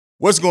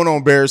What's going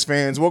on, Bears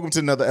fans? Welcome to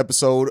another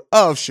episode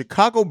of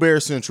Chicago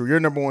Bears Central, your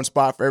number one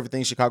spot for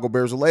everything Chicago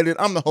Bears related.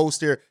 I'm the host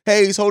here,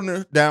 Hayes, holding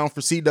it down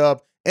for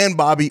C-Dub and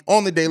Bobby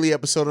on the daily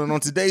episode. And on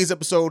today's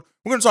episode,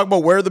 we're going to talk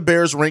about where the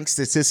Bears rank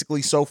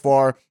statistically so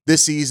far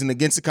this season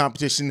against the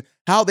competition,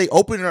 how they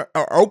are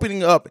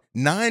opening up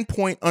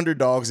 9-point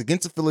underdogs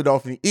against the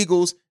Philadelphia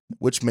Eagles,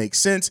 which makes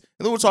sense.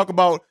 And then we'll talk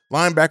about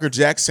linebacker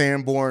Jack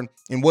Sanborn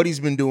and what he's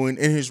been doing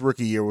in his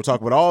rookie year. We'll talk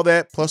about all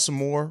that plus some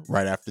more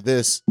right after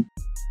this.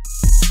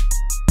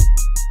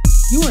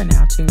 You are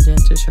now tuned in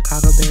to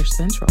Chicago Bears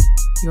Central,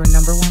 your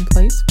number one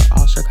place for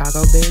all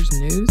Chicago Bears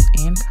news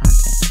and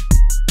content.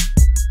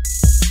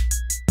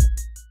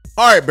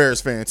 All right,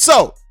 Bears fans.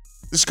 So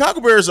the Chicago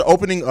Bears are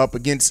opening up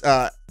against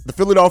the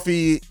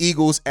Philadelphia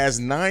Eagles as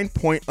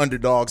 9-point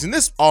underdogs. And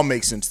this all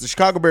makes sense. The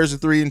Chicago Bears are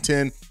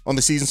 3-10 on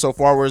the season so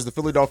far, whereas the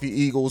Philadelphia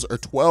Eagles are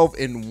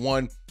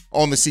 12-1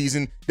 on the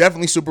season.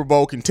 Definitely Super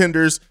Bowl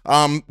contenders,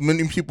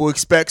 many people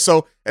expect.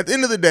 So at the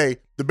end of the day,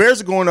 the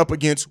Bears are going up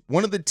against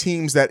one of the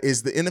teams that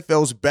is the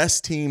NFL's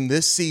best team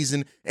this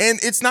season. And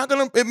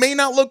it may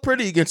not look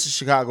pretty against the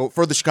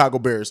Chicago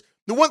Bears.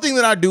 The one thing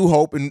that I do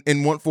hope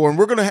and want for, and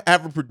we're going to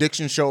have a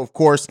prediction show, of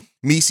course,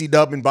 me,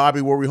 C-Dub, and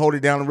Bobby, where we hold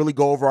it down and really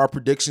go over our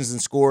predictions and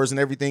scores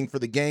and everything for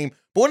the game.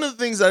 But one of the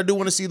things that I do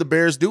want to see the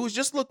Bears do is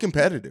just look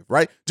competitive,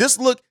 right?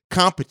 Just look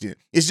competent.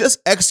 It's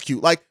just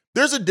execute. Like,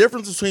 there's a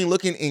difference between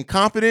looking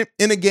incompetent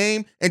in a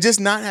game and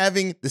just not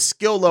having the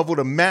skill level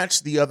to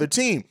match the other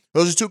team.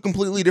 Those are two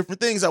completely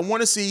different things. I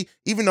want to see,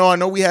 even though I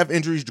know we have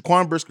injuries,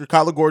 Jaquan Brisker,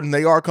 Kyler Gordon,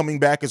 they are coming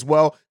back as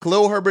well.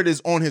 Khalil Herbert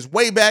is on his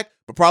way back,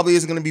 but probably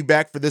isn't going to be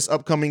back for this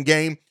upcoming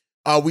game.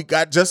 We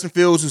got Justin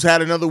Fields, who's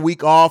had another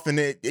week off, and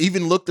it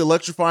even looked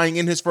electrifying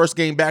in his first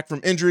game back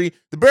from injury.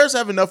 The Bears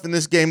have enough in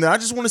this game that I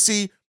just want to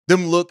see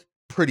them look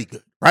pretty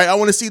good, right? I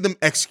want to see them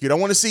execute. I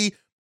want to see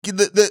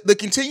the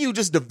continued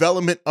just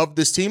development of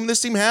this team.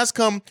 This team has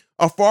come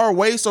a far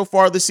way so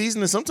far this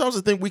season, and sometimes I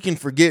think we can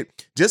forget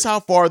just how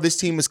far this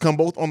team has come,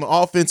 both on the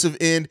offensive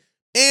end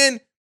and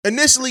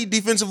initially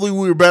defensively.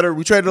 We were better.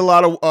 We traded a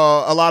lot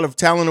of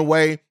talent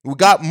away. We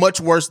got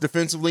much worse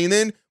defensively, and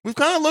then we've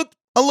kind of looked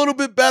a little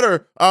bit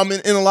better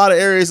in a lot of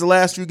areas the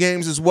last few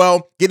games as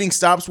well, getting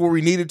stops where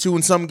we needed to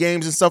in some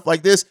games and stuff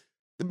like this.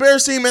 The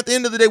Bears team, at the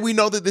end of the day, we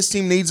know that this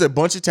team needs a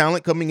bunch of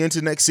talent coming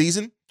into next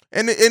season.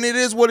 And it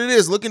is what it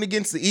is. Looking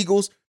against the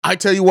Eagles, I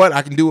tell you what,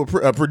 I can do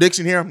a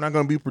prediction here. I'm not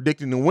going to be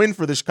predicting the win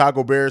for the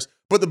Chicago Bears,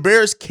 but the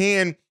Bears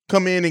can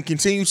come in and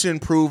continue to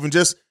improve and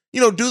just,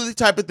 do the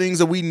type of things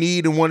that we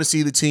need and want to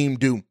see the team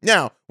do.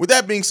 Now, with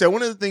that being said,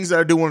 one of the things that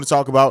I do want to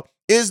talk about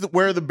is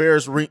where the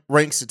Bears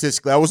rank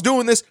statistically. I was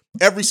doing this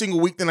every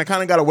single week, then I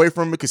kind of got away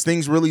from it because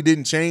things really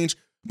didn't change,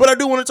 but I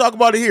do want to talk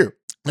about it here.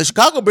 The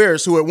Chicago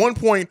Bears, who at one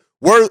point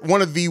were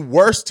one of the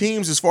worst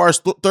teams as far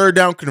as third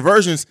down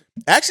conversions,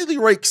 actually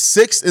rank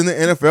 6th in the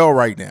NFL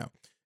right now.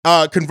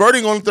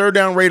 Converting on third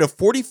down rate of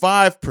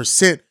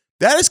 45%.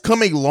 That has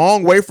come a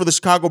long way for the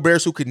Chicago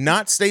Bears, who could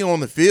not stay on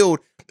the field.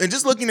 And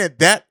just looking at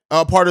that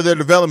part of their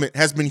development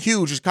has been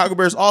huge. The Chicago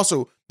Bears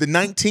also the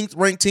 19th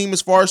ranked team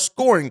as far as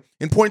scoring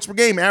in points per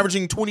game,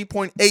 averaging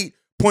 20.8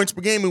 points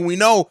per game. And we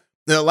know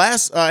the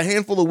last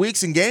handful of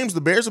weeks and games,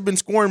 the Bears have been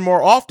scoring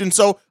more often.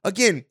 So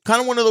again,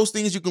 kind of one of those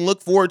things you can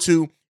look forward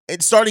to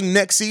starting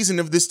next season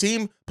of this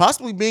team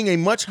possibly being a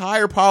much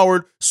higher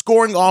powered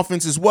scoring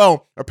offense as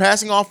well. Our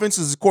passing offense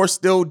is, of course,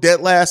 still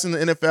dead last in the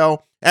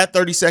NFL at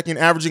 32nd,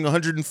 averaging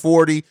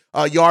 140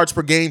 yards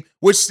per game,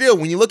 which still,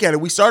 when you look at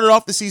it, we started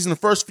off the season the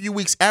first few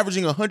weeks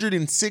averaging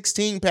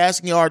 116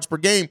 passing yards per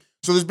game.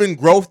 So there's been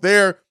growth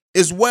there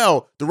as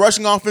well. The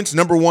rushing offense,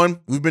 number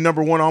one. We've been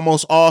number one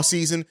almost all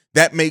season.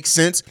 That makes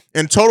sense.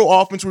 And total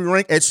offense, we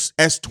rank as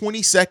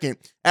 22nd,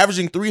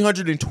 averaging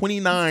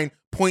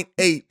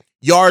 329.8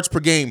 yards per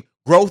game.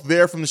 Growth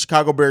there from the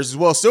Chicago Bears as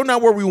well. Still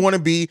not where we want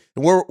to be,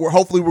 and where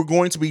hopefully we're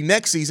going to be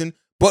next season,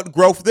 but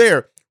growth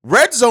there.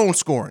 Red zone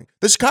scoring.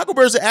 The Chicago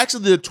Bears are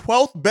actually the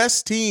 12th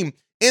best team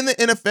in the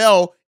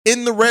NFL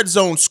in the red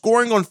zone,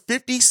 scoring on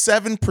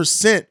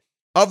 57%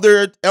 of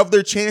their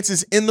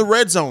chances in the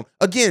red zone.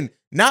 Again,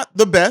 not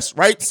the best,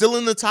 right? Still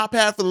in the top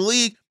half of the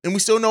league, and we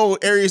still know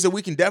areas that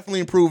we can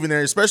definitely improve in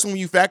there, especially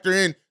when you factor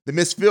in the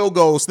missed field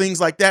goals,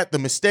 things like that, the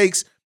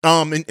mistakes,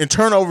 and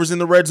turnovers in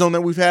the red zone that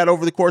we've had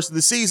over the course of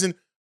the season.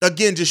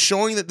 Again, just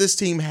showing that this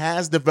team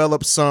has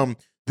developed some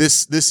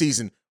this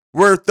season.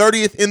 We're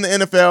 30th in the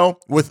NFL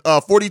with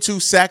 42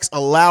 sacks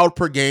allowed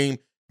per game.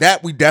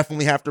 That we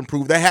definitely have to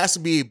improve. That has to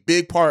be a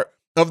big part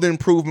of the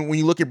improvement when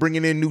you look at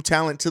bringing in new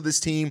talent to this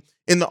team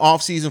in the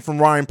offseason from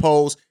Ryan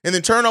Poles. And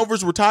then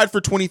turnovers, we're tied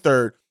for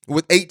 23rd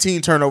with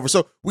 18 turnovers.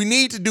 So we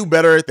need to do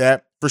better at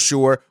that for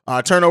sure.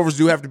 Turnovers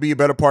do have to be a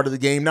better part of the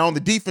game. Now on the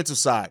defensive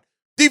side,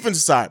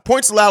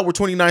 points allowed were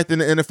 29th in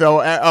the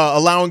NFL,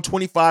 allowing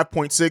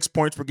 25.6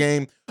 points per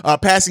game.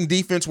 Passing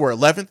defense, we're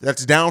 11th.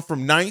 That's down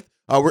from 9th.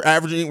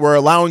 We're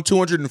allowing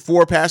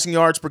 204 passing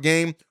yards per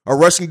game. Our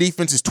rushing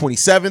defense is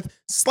 27th.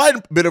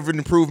 Slight bit of an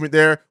improvement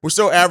there. We're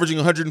still averaging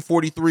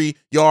 143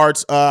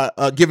 yards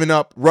given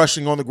up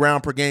rushing on the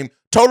ground per game.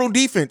 Total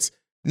defense,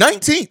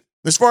 19th.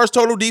 As far as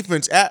total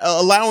defense,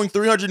 allowing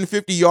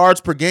 350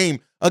 yards per game,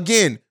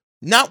 again,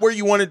 not where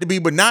you want it to be,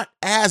 but not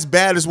as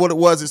bad as what it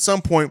was at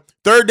some point.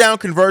 Third down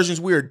conversions,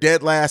 we are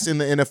dead last in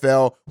the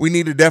NFL. We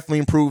need to definitely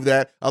improve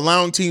that.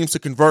 Allowing teams to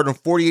convert on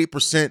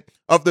 48%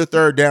 of their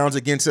third downs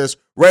against us.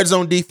 Red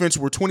zone defense,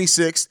 we're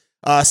 26th.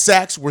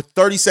 Sacks, we're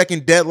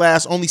 32nd dead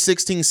last, only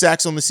 16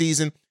 sacks on the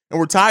season. And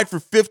we're tied for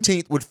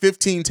 15th with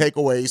 15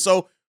 takeaways.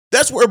 So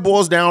that's where it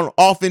boils down,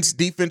 offense,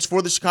 defense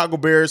for the Chicago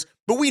Bears.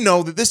 But we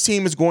know that this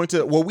team is going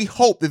to, we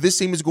hope that this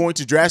team is going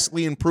to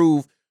drastically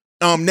improve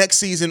next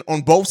season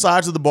on both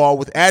sides of the ball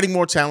with adding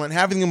more talent,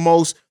 having the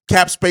most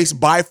cap space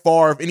by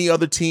far of any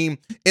other team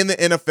in the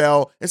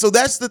NFL. And so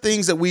that's the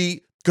things that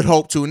we could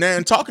hope to.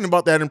 And talking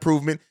about that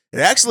improvement, it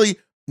actually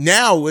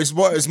now, as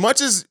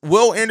much as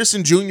Will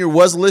Anderson Jr.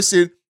 was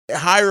listed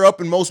higher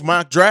up in most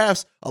mock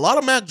drafts, a lot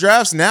of mock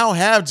drafts now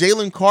have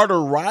Jalen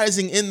Carter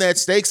rising in that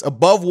stakes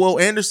above Will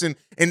Anderson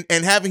and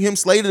having him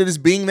slated as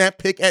being that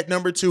pick at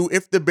number 2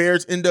 if the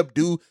Bears end up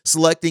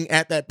selecting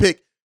at that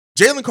pick.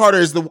 Jalen Carter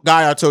is the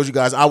guy I told you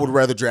guys I would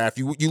rather draft.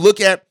 You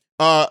look at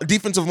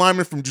defensive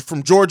linemen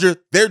from Georgia,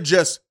 they're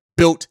just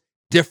built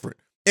different.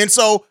 And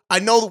so I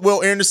know that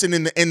Will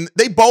Anderson and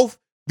they both,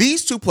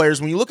 these two players,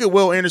 when you look at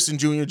Will Anderson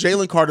Jr.,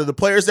 Jalen Carter, the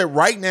players that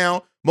right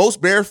now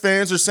most Bear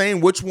fans are saying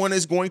which one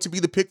is going to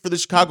be the pick for the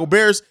Chicago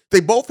Bears, they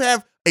both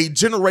have a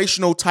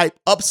generational type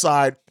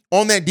upside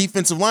on that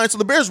defensive line. So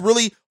the Bears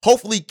really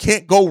hopefully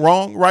can't go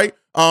wrong, right?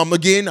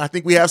 Again, I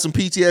think we have some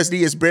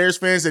PTSD as Bears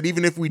fans that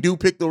even if we do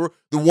pick the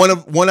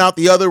one out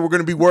the other, we're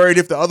going to be worried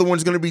if the other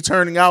one's going to be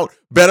turning out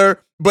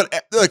better. But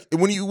look,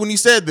 when you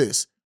said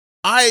this,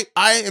 I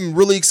am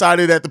really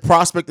excited at the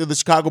prospect that the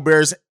Chicago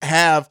Bears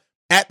have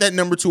at that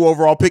number 2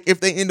 overall pick if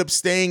they end up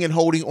staying and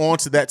holding on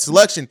to that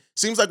selection.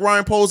 Seems like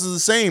Ryan Poles is the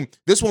same.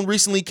 This one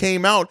recently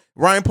came out.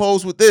 Ryan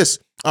Poles with this.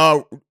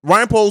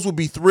 Ryan Poles would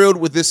be thrilled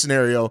with this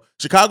scenario.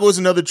 Chicago is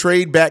another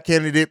trade back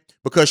candidate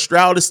because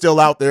Stroud is still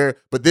out there.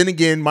 But then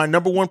again, my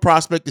number 1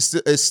 prospect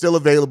is still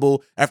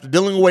available. After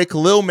dealing away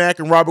Khalil Mack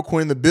and Robert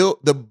Quinn,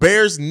 the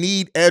Bears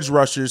need edge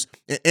rushers.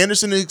 And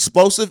Anderson is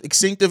explosive,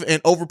 instinctive,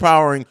 and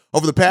overpowering.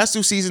 Over the past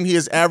 2 seasons, he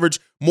has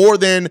averaged more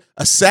than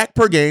a sack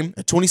per game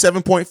at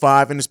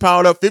 27.5 and has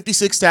powered up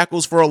 56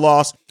 tackles for a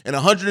loss and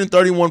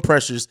 131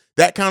 pressures.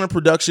 That kind of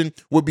production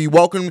would be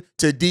welcome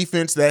to a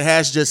defense that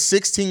has just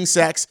 16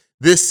 sacks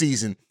this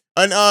season.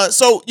 And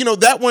so,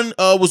 that one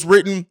was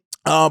written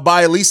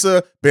by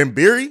Elisa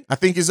Bambiri, I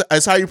think is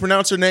how you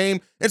pronounce her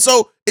name. And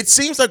so it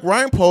seems like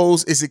Ryan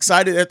Poles is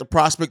excited at the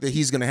prospect that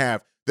he's going to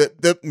have.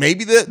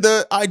 Maybe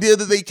the idea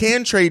that they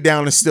can trade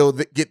down and still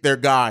get their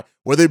guy,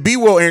 whether it be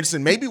Will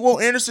Anderson. Maybe Will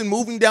Anderson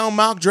moving down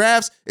mock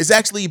drafts is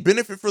actually a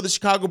benefit for the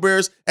Chicago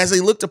Bears as they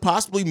look to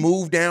possibly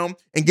move down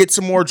and get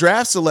some more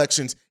draft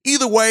selections.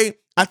 Either way,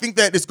 I think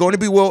that it's going to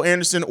be Will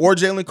Anderson or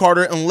Jalen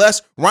Carter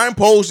unless Ryan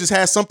Poles just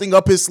has something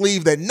up his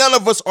sleeve that none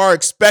of us are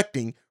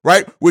expecting,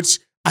 right? Which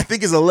I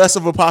think is a less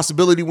of a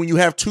possibility when you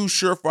have 2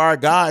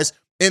 surefire guys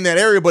in that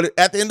area. But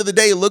at the end of the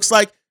day, it looks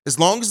like as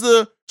long as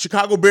the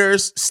Chicago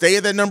Bears stay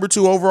at that number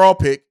 2 overall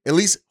pick, at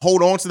least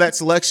hold on to that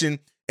selection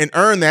and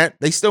earn that,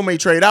 they still may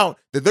trade out,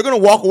 that they're going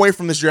to walk away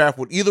from this draft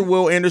with either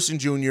Will Anderson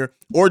Jr.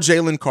 or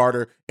Jalen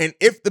Carter. And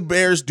if the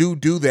Bears do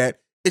that,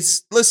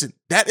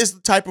 that is the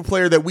type of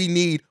player that we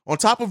need on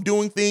top of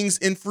doing things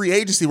in free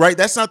agency, right?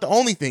 That's not the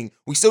only thing.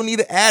 We still need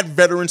to add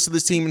veterans to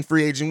this team in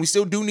free agency. We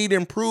still do need to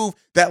improve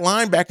that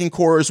linebacking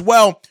core as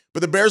well. But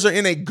the Bears are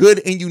in a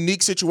good and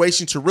unique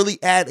situation to really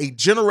add a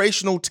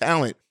generational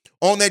talent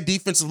on that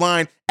defensive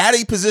line at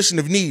a position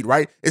of need,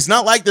 right? It's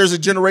not like there's a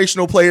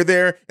generational player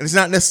there and it's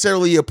not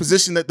necessarily a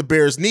position that the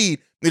Bears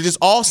need. It just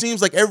all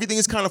seems like everything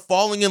is kind of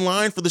falling in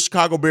line for the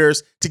Chicago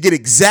Bears to get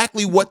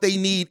exactly what they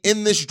need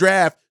in this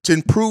draft to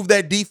improve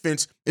that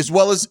defense as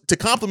well as to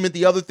complement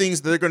the other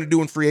things that they're going to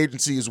do in free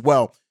agency as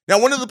well.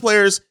 Now, one of the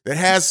players that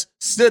has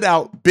stood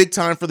out big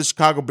time for the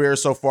Chicago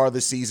Bears so far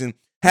this season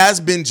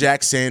has been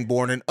Jack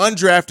Sanborn, an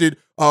undrafted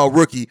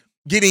rookie,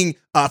 getting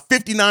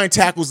 59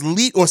 tackles,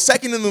 lead or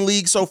second in the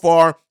league so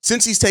far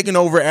since he's taken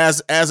over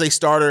as a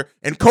starter.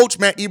 And Coach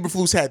Matt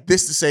Eberflus had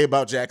this to say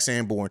about Jack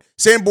Sanborn.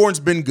 Sanborn's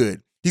been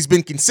good. He's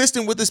been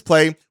consistent with his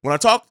play. When I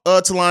talk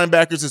to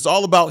linebackers, it's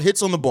all about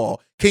hits on the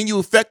ball. Can you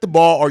affect the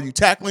ball? Are you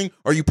tackling?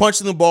 Are you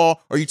punching the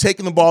ball? Are you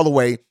taking the ball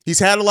away? He's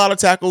had a lot of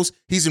tackles.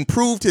 He's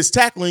improved his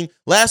tackling.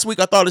 Last week,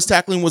 I thought his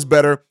tackling was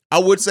better. I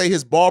would say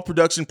his ball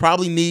production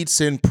probably needs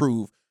to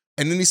improve.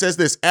 And then he says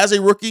this, as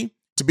a rookie,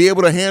 to be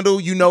able to handle,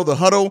 the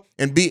huddle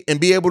and be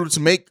able to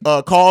make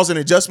calls and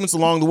adjustments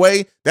along the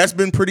way, that's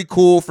been pretty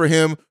cool for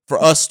him,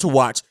 for us to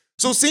watch.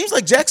 So it seems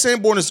like Jack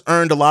Sanborn has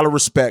earned a lot of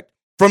respect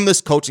from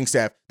this coaching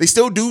staff. They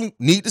still do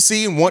need to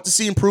see and want to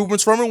see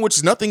improvements from him,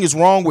 which nothing is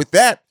wrong with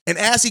that. And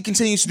as he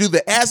continues to do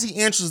that, as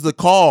he answers the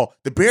call,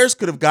 the Bears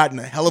could have gotten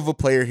a hell of a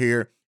player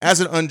here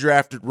as an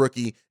undrafted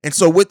rookie. And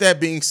so with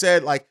that being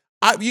said,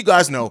 you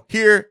guys know,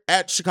 here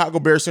at Chicago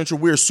Bears Central,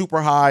 we're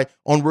super high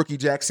on rookie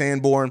Jack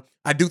Sanborn.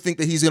 I do think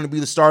that he's going to be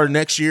the starter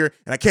next year,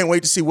 and I can't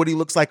wait to see what he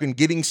looks like in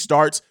getting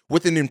starts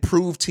with an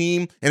improved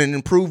team and an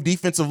improved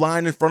defensive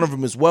line in front of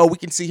him as well. We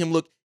can see him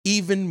look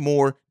even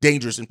more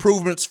dangerous.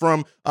 Improvements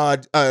from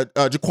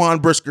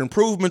Jaquan Brisker,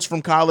 improvements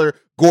from Kyler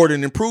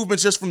Gordon,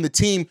 improvements just from the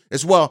team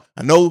as well.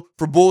 I know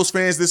for Bulls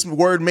fans, this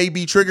word may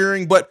be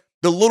triggering, but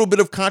the little bit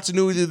of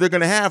continuity they're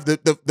going to have,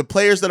 the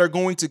players that are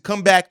going to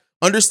come back,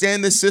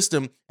 understand this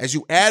system as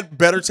you add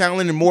better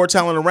talent and more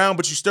talent around,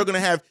 but you're still going to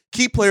have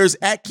key players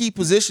at key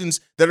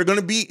positions that are going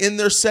to be in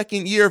their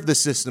second year of the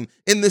system,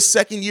 in the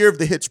second year of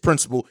the Hitch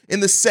principle, in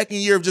the second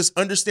year of just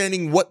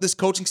understanding what this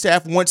coaching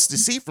staff wants to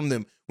see from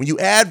them. When you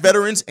add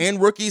veterans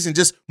and rookies and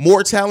just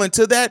more talent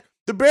to that,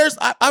 the Bears,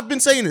 I've been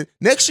saying it,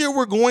 next year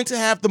we're going to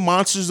have the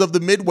monsters of the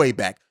Midway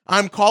back.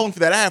 I'm calling for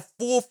that. I have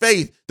full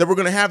faith that we're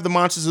going to have the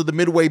monsters of the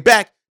Midway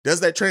back.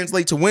 Does that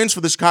translate to wins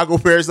for the Chicago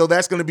Bears, though?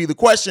 That's going to be the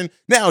question.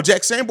 Now,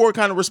 Jack Sanborn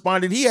kind of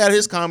responded. He had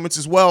his comments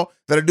as well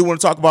that I do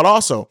want to talk about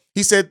also.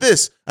 He said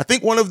this: I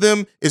think one of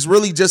them is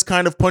really just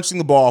kind of punching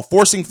the ball,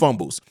 forcing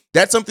fumbles.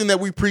 That's something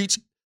that we preach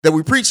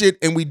it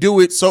and we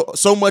do it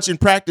so much in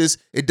practice.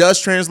 It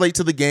does translate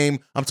to the game.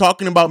 I'm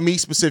talking about me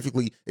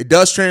specifically. It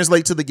does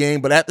translate to the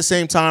game, but at the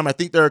same time, I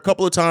think there are a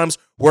couple of times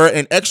where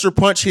an extra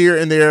punch here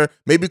and there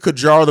maybe could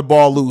jar the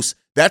ball loose.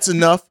 That's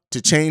enough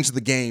to change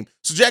the game.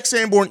 So Jack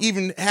Sanborn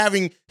even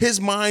having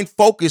his mind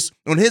focused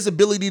on his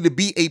ability to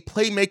be a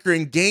playmaker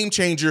and game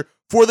changer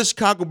for the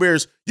Chicago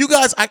Bears. You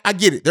guys, I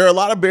get it. There are a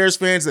lot of Bears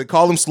fans that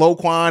call him Slow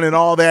Quan and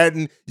all that,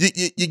 and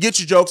you get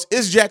your jokes.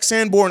 Is Jack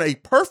Sanborn a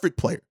perfect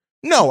player?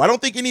 No, I don't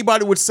think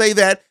anybody would say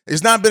that.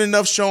 There's not been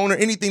enough shown or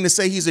anything to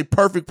say he's a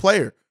perfect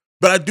player.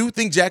 But I do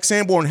think Jack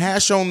Sanborn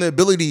has shown the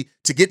ability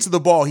to get to the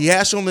ball. He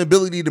has shown the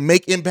ability to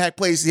make impact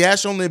plays. He has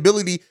shown the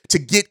ability to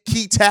get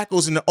key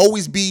tackles and to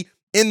always be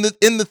in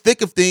the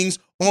thick of things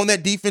on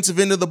that defensive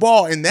end of the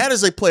ball. And that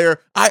is a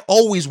player I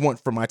always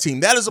want for my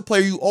team. That is a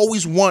player you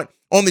always want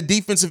on the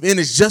defensive end,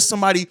 is just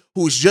somebody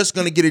who is just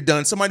going to get it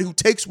done. Somebody who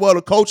takes well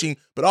to coaching,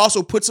 but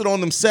also puts it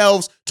on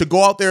themselves to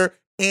go out there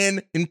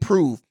and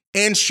improve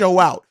and show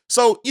out.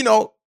 So,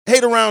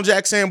 hate around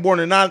Jack Sanborn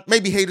or not,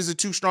 maybe hate is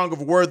too strong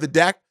of a word. The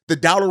doubt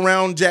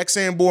around Jack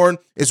Sanborn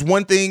is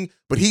one thing,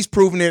 but he's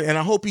proven it, and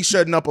I hope he's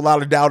shutting up a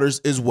lot of doubters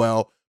as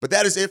well. But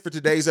that is it for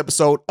today's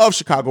episode of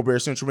Chicago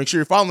Bears Central. Make sure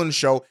you're following the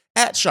show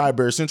at Chi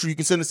Bears Central. You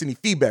can send us any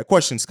feedback,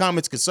 questions,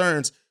 comments,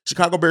 concerns,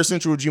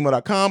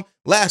 ChicagoBearsCentral@gmail.com.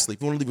 Lastly,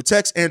 if you want to leave a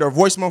text and or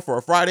voicemail for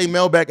our Friday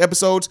mailbag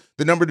episodes,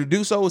 the number to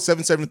do so is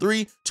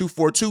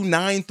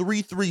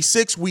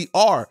 773-242-9336. We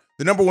are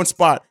the number one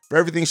spot for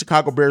everything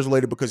Chicago Bears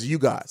related because of you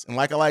guys. And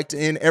like I like to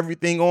end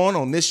everything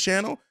on this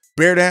channel,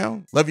 bear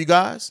down, love you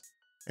guys,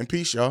 and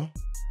peace, y'all.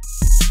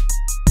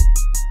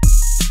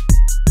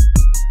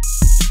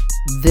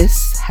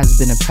 This has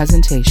been a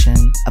presentation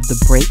of the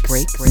Break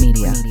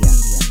Media.